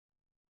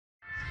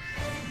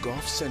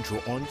Golf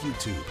Central on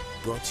YouTube,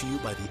 brought to you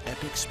by the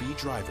Epic Speed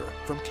Driver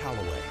from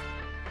Callaway.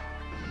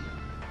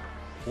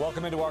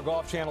 Welcome into our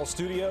Golf Channel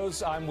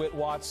studios. I'm Whit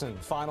Watson.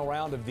 Final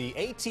round of the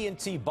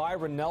AT&T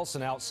Byron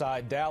Nelson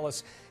outside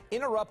Dallas.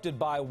 Interrupted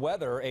by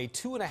weather, a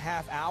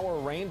 2.5-hour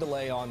rain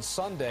delay on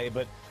Sunday.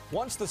 But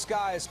once the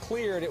skies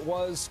cleared, it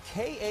was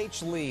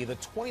K.H. Lee, the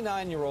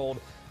 29-year-old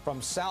from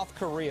South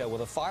Korea,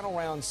 with a final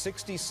round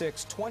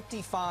 66,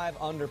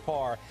 25 under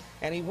par.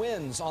 And he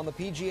wins on the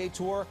PGA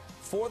Tour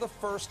for the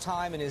first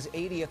time in his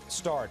 80th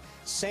start.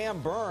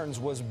 Sam Burns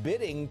was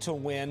bidding to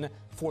win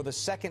for the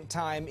second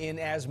time in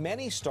as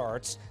many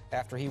starts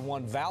after he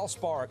won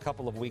Valspar a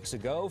couple of weeks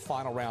ago.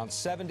 Final round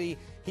 70.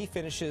 He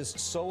finishes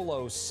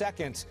solo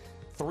second,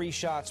 3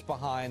 shots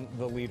behind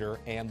the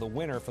leader and the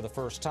winner for the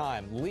first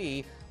time.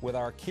 Lee with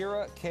our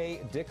Kira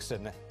K.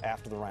 Dixon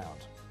after the round.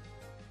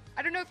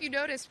 I don't know if you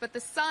noticed, but the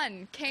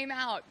sun came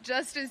out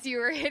just as you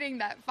were hitting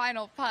that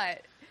final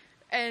putt.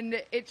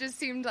 And it just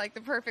seemed like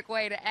the perfect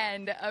way to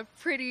end a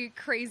pretty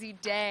crazy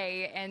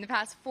day and the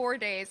past 4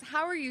 days.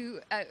 How are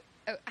you,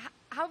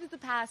 how have the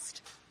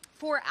past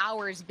 4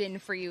 hours been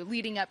for you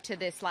leading up to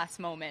this last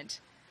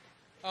moment?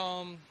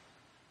 Long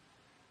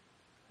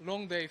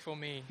day for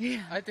me.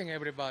 Yeah. I think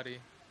everybody.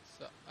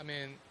 So, I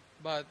mean,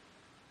 but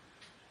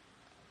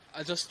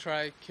I just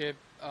try keep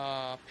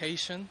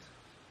patient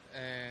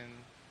and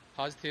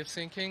positive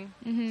thinking.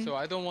 So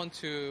I don't want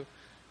to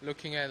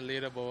looking at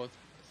leaderboard.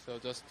 So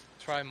just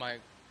try my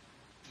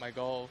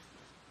golf,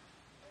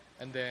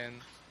 and then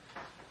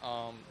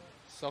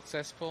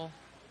successful.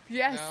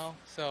 Yes. Now.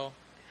 So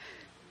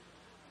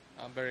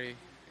I'm very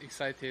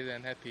excited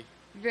and happy.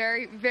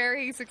 Very,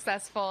 very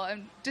successful.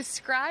 And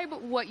describe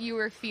what you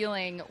were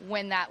feeling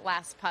when that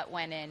last putt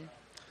went in.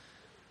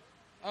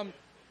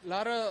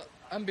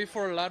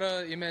 Before a lot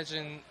of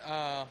imagine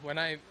when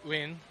I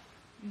win,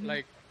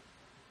 like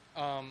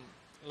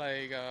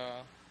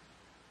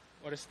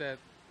what is that?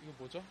 이거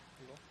뭐죠?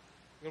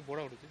 이걸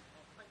뭐라 그러지?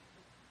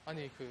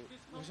 아니 그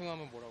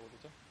우승하면 뭐라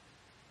그러죠?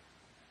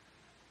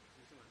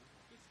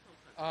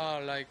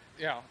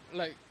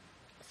 Like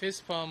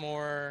fist pump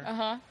or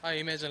I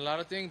imagine a lot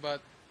of things,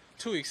 but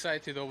too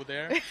excited over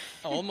there. I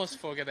almost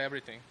forget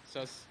everything.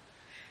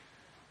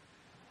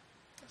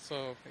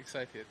 So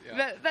excited.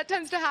 Yeah. That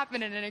tends to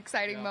happen in an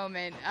exciting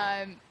moment.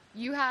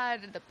 You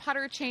had the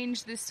putter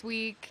change this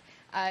week.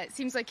 It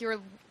seems like you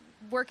were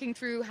working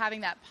through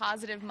having that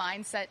positive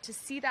mindset to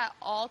see that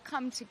all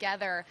come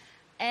together.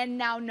 And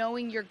now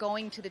knowing you're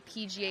going to the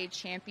PGA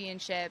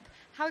Championship,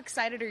 how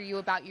excited are you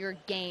about your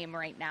game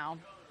right now?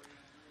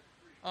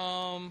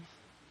 A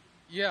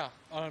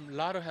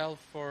lot of help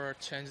for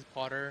changed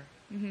putter.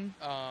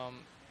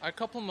 A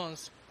couple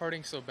months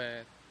putting so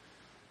bad,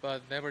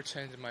 but never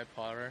changed my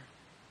putter.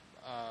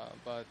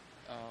 But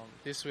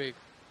this week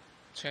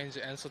changed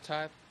the answer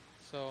type,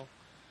 so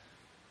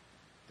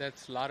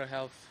that's a lot of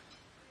help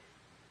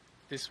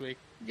this week.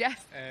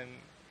 Yes. And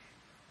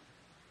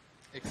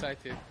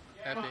excited.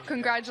 Happy. Well,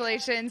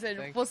 congratulations,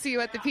 and we'll see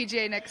you at the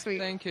PGA next week.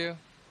 Thank you.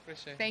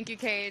 Appreciate it. Thank you,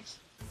 KH.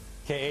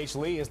 K.H.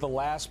 Lee is the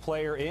last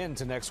player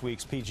into next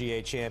week's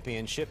PGA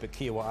Championship at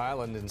Kiowa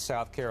Island in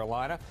South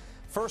Carolina.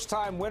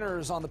 First-time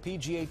winners on the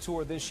PGA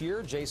Tour this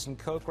year: Jason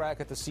Kokrak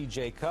at the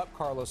CJ Cup,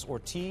 Carlos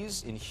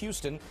Ortiz in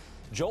Houston,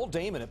 Joel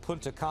Damon at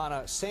Punta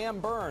Cana, Sam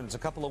Burns a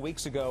couple of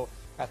weeks ago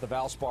at the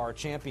Valspar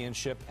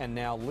Championship, and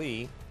now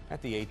Lee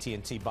at the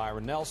AT&T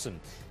Byron Nelson.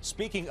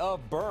 Speaking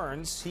of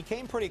Burns, he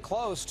came pretty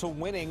close to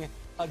winning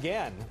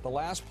again. The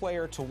last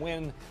player to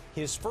win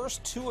his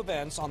first 2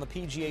 events on the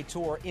PGA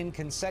Tour in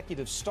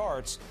consecutive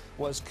starts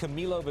was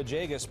Camilo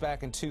Villegas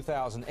back in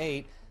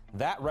 2008.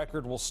 That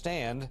record will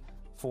stand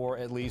for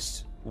at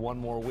least 1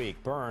 more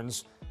week.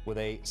 Burns with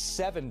a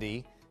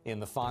 70 in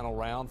the final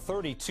round,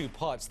 32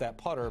 putts. That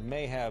putter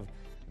may have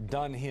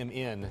done him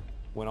in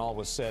when all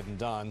was said and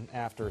done.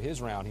 After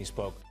his round, he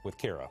spoke with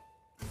Kira.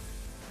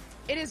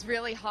 It is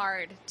really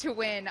hard to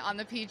win on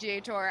the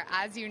PGA Tour,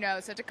 as you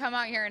know. So to come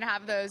out here and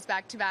have those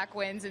back-to-back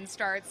wins and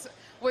starts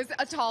was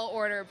a tall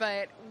order.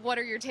 But what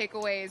are your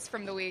takeaways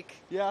from the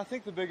week? Yeah, I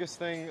think the biggest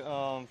thing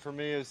for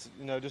me is,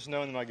 just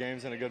knowing that my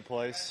game's in a good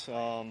place.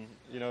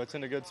 It's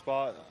in a good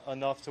spot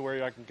enough to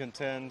where I can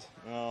contend.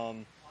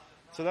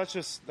 So that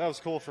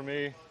was cool for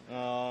me,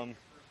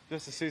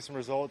 just to see some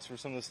results for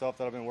some of the stuff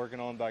that I've been working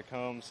on back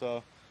home.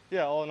 So,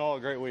 yeah, all in all,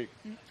 a great week.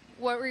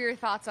 What were your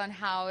thoughts on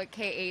how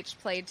KH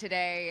played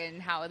today and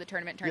how the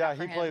tournament turned out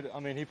for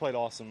him? He played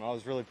awesome. I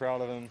was really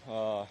proud of him.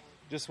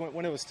 Just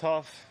when it was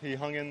tough, he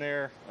hung in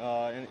there,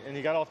 and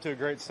he got off to a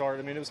great start.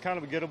 I mean, it was kind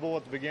of gettable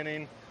at the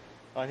beginning.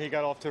 He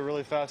got off to a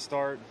really fast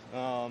start,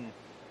 and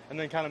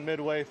then kind of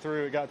midway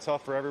through, it got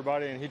tough for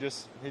everybody, and he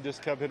just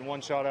kept hitting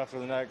one shot after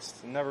the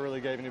next, and never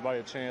really gave anybody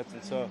a chance.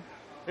 And so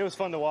it was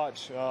fun to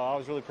watch. I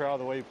was really proud of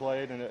the way he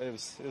played, and it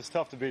was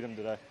tough to beat him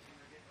today.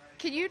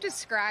 Can you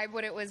describe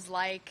what it was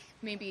like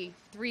maybe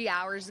 3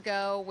 hours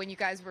ago when you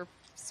guys were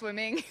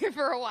swimming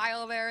for a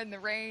while there in the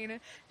rain,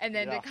 and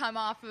then to come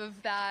off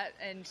of that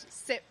and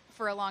sit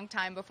for a long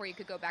time before you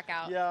could go back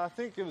out. Yeah, I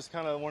think it was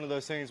kind of one of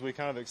those things we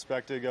kind of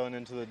expected going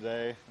into the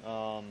day.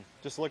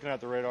 Just looking at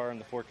the radar and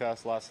the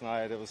forecast last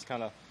night, it was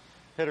kind of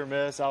hit or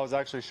miss. I was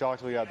actually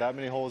shocked we got that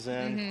many holes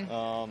in.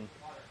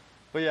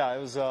 But yeah,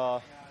 it was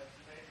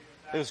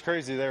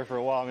crazy there for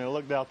a while. I mean, I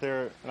looked out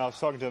there, and I was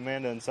talking to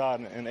Amanda inside,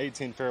 and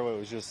 18 fairway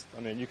was just,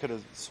 I mean, you could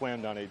have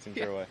swam down 18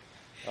 fairway.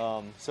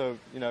 So,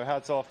 you know,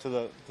 hats off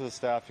to the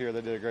staff here.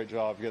 They did a great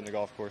job getting the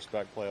golf course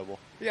back playable.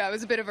 Yeah, it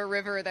was a bit of a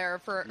river there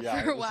for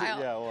a while.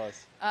 Yeah, it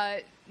was.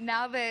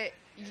 Now that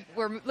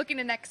we're looking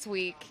to next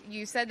week,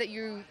 you said that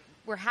you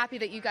were happy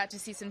that you got to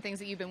see some things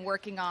that you've been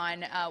working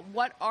on.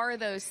 What are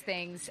those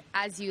things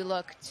as you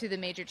look to the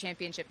major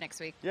championship next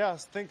week? Yeah, I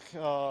think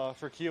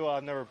for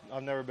Kiowa,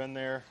 I've never been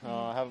there.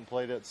 I haven't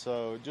played it,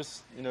 so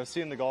just, you know,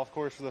 seeing the golf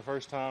course for the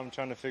first time,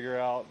 trying to figure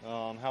out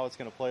how it's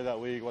going to play that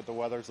week, what the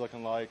weather's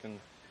looking like, and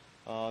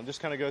just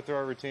kind of go through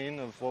our routine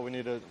of what we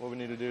need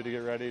to do to get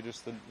ready,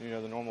 just the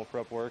the normal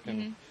prep work,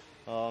 and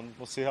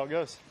we'll see how it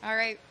goes. All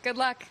right, good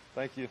luck.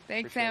 Thank you.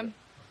 Thanks, Sam.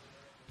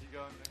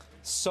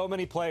 So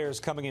many players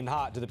coming in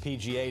hot to the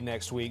PGA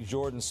next week.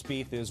 Jordan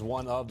Spieth is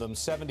one of them.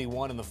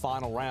 71 in the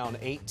final round,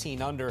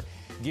 18 under,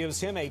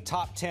 gives him a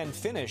top 10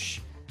 finish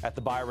at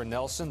the Byron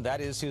Nelson. That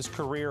is his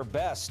career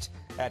best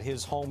at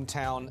his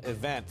hometown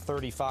event.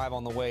 35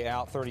 on the way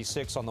out,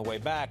 36 on the way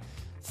back.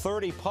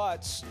 30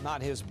 putts,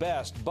 not his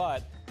best,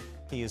 but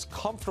he is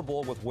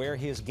comfortable with where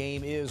his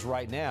game is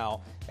right now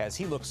as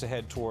he looks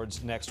ahead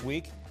towards next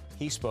week.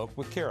 He spoke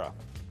with Kara.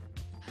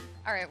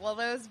 All right, well,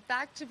 those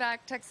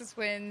back-to-back Texas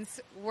wins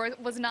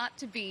was not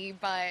to be,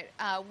 but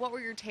what were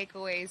your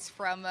takeaways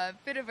from a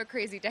bit of a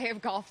crazy day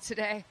of golf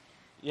today?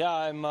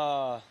 Yeah,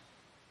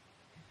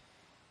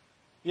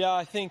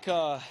 I think,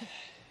 I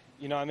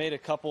made a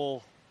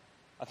couple.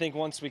 I think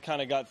once we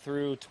kind of got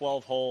through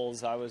 12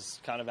 holes, I was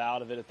kind of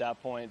out of it at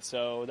that point,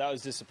 so that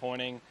was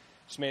disappointing.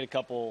 Just made a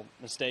couple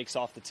mistakes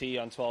off the tee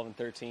on 12 and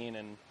 13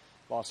 and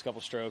lost a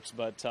couple strokes,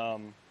 but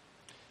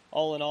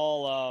all in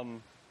all,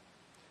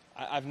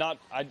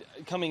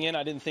 coming in,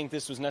 I didn't think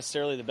this was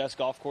necessarily the best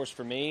golf course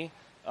for me.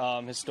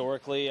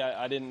 Historically,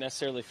 I didn't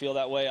necessarily feel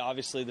that way.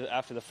 Obviously,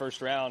 after the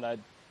first round, I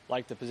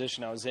liked the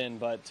position I was in,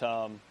 but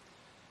I'm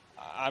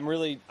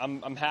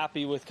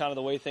happy with kind of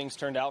the way things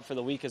turned out for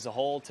the week as a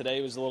whole.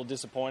 Today was a little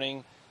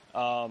disappointing.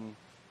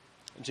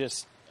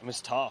 It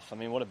was tough. I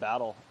mean, what a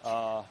battle.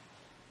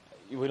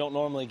 We don't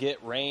normally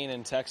get rain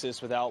in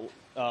Texas without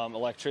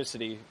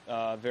electricity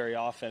very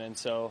often, and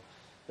so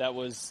that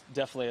was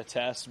definitely a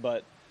test,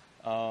 but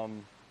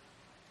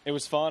it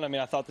was fun. I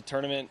mean, I thought the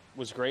tournament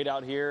was great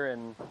out here,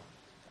 and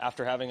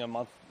after having a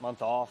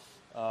month off,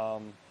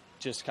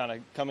 just kind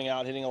of coming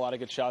out, hitting a lot of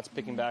good shots,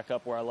 picking back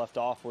up where I left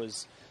off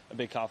was a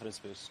big confidence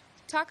boost.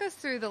 Talk us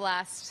through the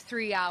last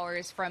 3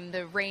 hours from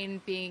the rain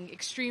being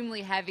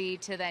extremely heavy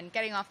to then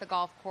getting off the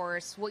golf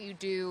course, what you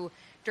do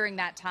during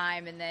that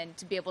time, and then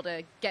to be able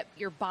to get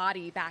your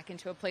body back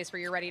into a place where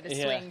you're ready to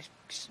swing.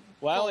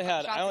 Well,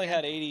 I only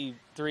had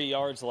 83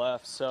 yards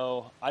left,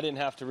 so I didn't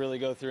have to really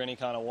go through any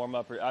kind of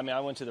warm-up. I mean, I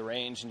went to the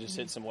range and just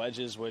hit some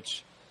wedges,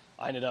 which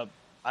I ended up,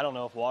 I don't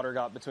know if water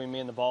got between me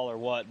and the ball or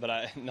what,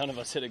 but none of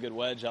us hit a good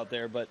wedge out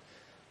there. But,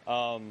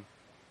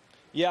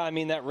 yeah, I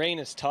mean, that rain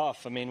is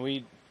tough. I mean,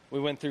 we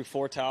went through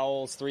 4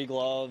 towels, 3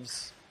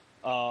 gloves.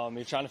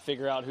 You're trying to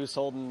figure out who's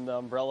holding the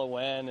umbrella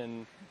when,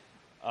 and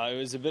it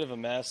was a bit of a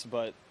mess,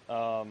 but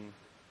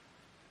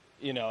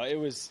it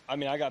was, I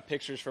mean, I got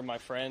pictures from my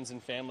friends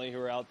and family who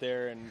were out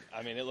there, and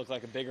I mean, it looked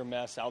like a bigger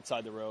mess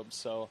outside the ropes.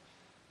 So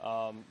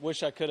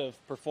wish I could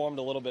have performed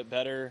a little bit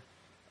better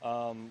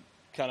kind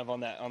of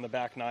on the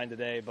back 9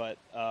 today, but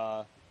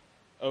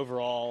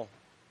overall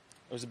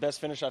it was the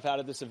best finish I've had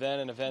at this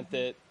event, an event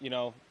that,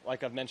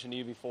 like I've mentioned to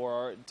you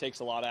before, it takes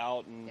a lot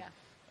out, and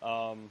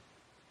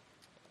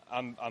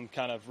I'm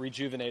kind of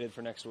rejuvenated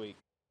for next week.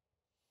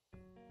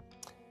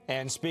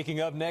 And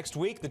speaking of next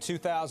week, the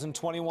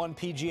 2021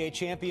 PGA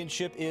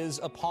Championship is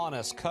upon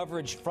us.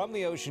 Coverage from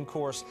the Ocean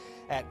Course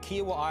at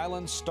Kiowa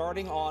Island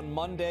starting on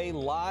Monday.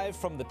 Live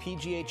from the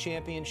PGA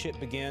Championship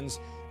begins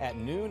at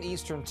noon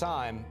Eastern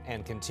Time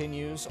and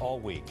continues all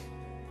week.